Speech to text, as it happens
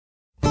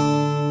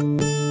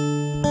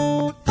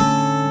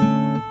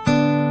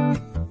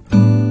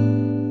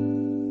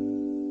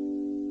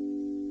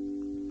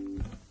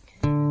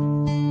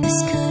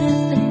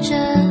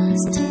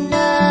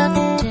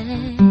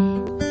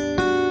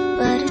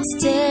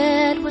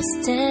that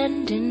we're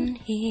standing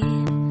here.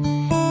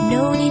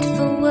 No need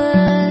for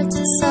words,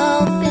 it's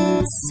all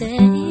been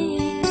said.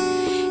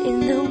 In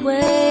the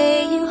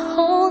way you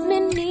hold me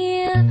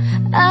near,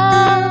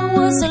 I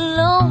was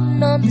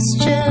alone on this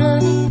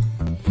journey.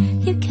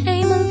 You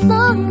came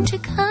along to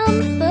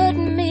comfort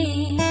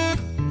me.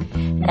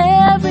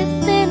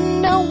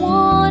 Everything I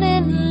want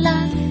in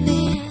life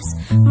is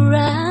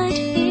right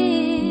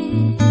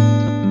here.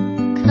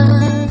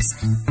 'Cause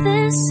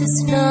this is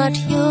not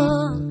your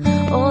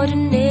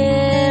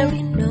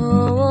ordinary, no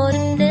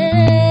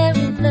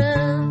ordinary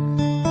love.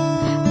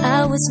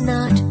 I was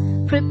not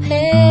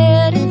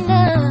prepared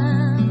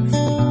enough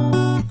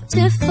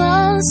to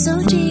fall so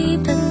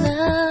deep in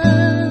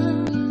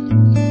love.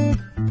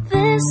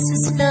 This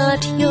is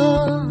not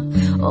your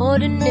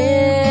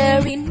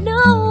ordinary,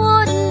 no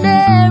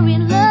ordinary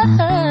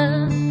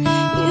love.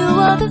 You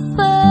are the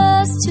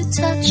first to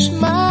touch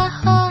my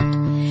heart,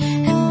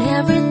 and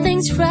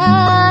everything's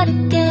right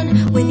again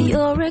with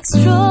your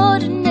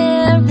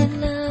extraordinary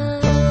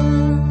love.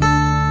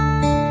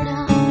 No,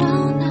 no,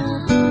 no.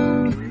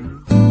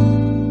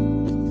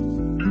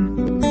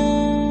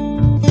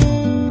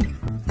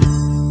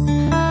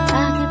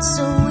 I get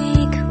so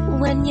weak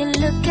when you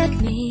look at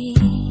me.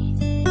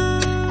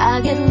 I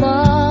get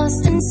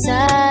lost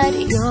inside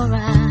your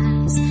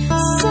eyes.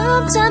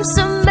 Sometimes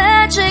the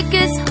magic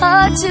is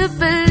hard to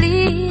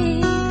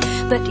believe,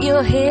 but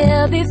you're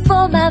here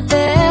before my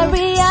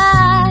very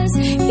eyes.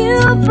 You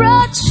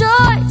brought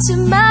joy to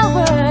my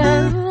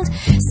world,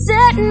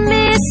 set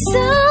me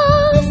so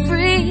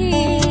free.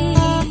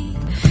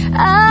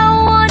 I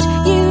want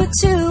you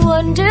to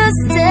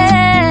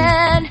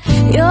understand,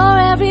 you're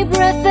every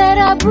breath that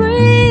I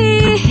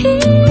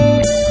breathe.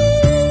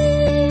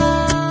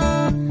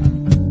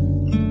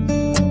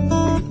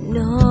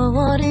 No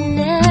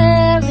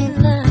ordinary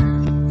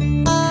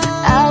love.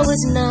 I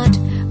was not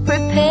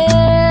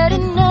prepared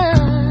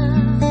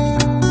enough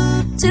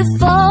to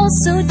fall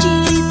so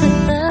deep in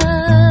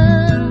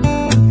love.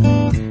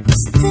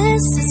 'Cause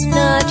this is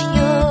not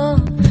your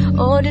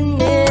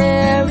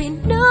ordinary,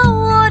 no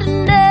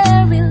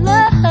ordinary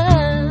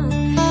love.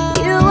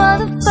 You are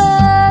the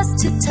first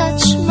to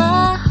touch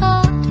my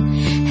heart,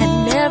 and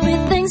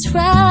everything's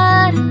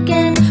right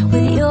again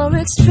with your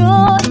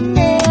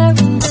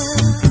extraordinary love.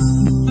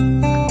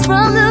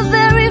 From the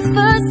very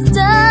first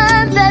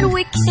time that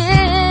we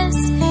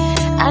kissed,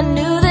 I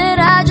knew that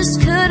I just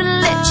couldn't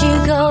let you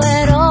go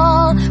at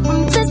all. From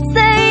this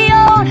day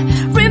on,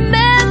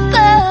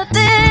 remember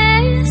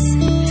this,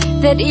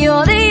 that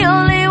you're the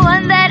only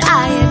one that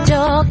I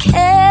adore.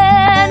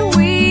 Can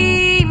we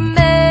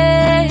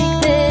make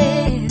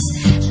this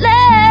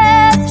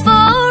last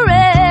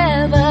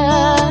forever?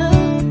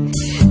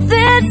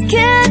 This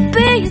can't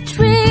be a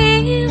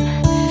dream,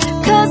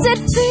 'cause it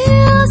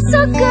feels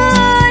so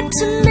good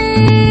to me.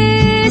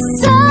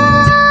 So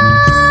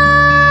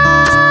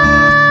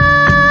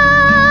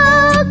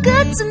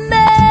good to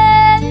me,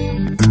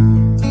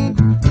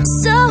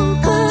 so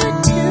good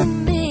to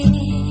me,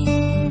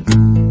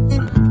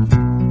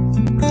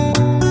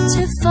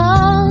 to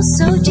fall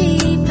so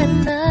deep in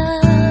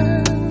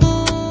love.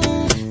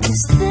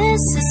 'Cause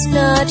this is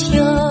not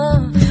your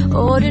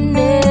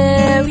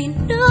ordinary,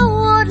 no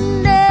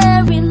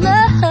ordinary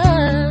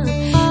love.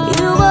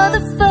 You are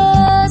the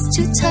first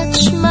to touch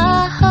my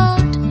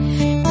heart,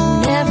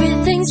 and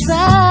everything's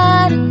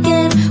right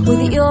again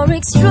with your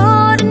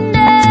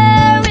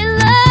extraordinary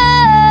love.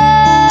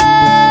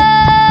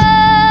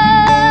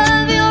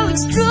 Your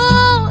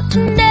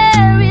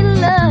extraordinary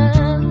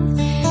love.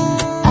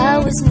 I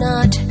was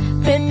not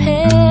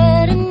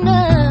prepared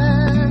enough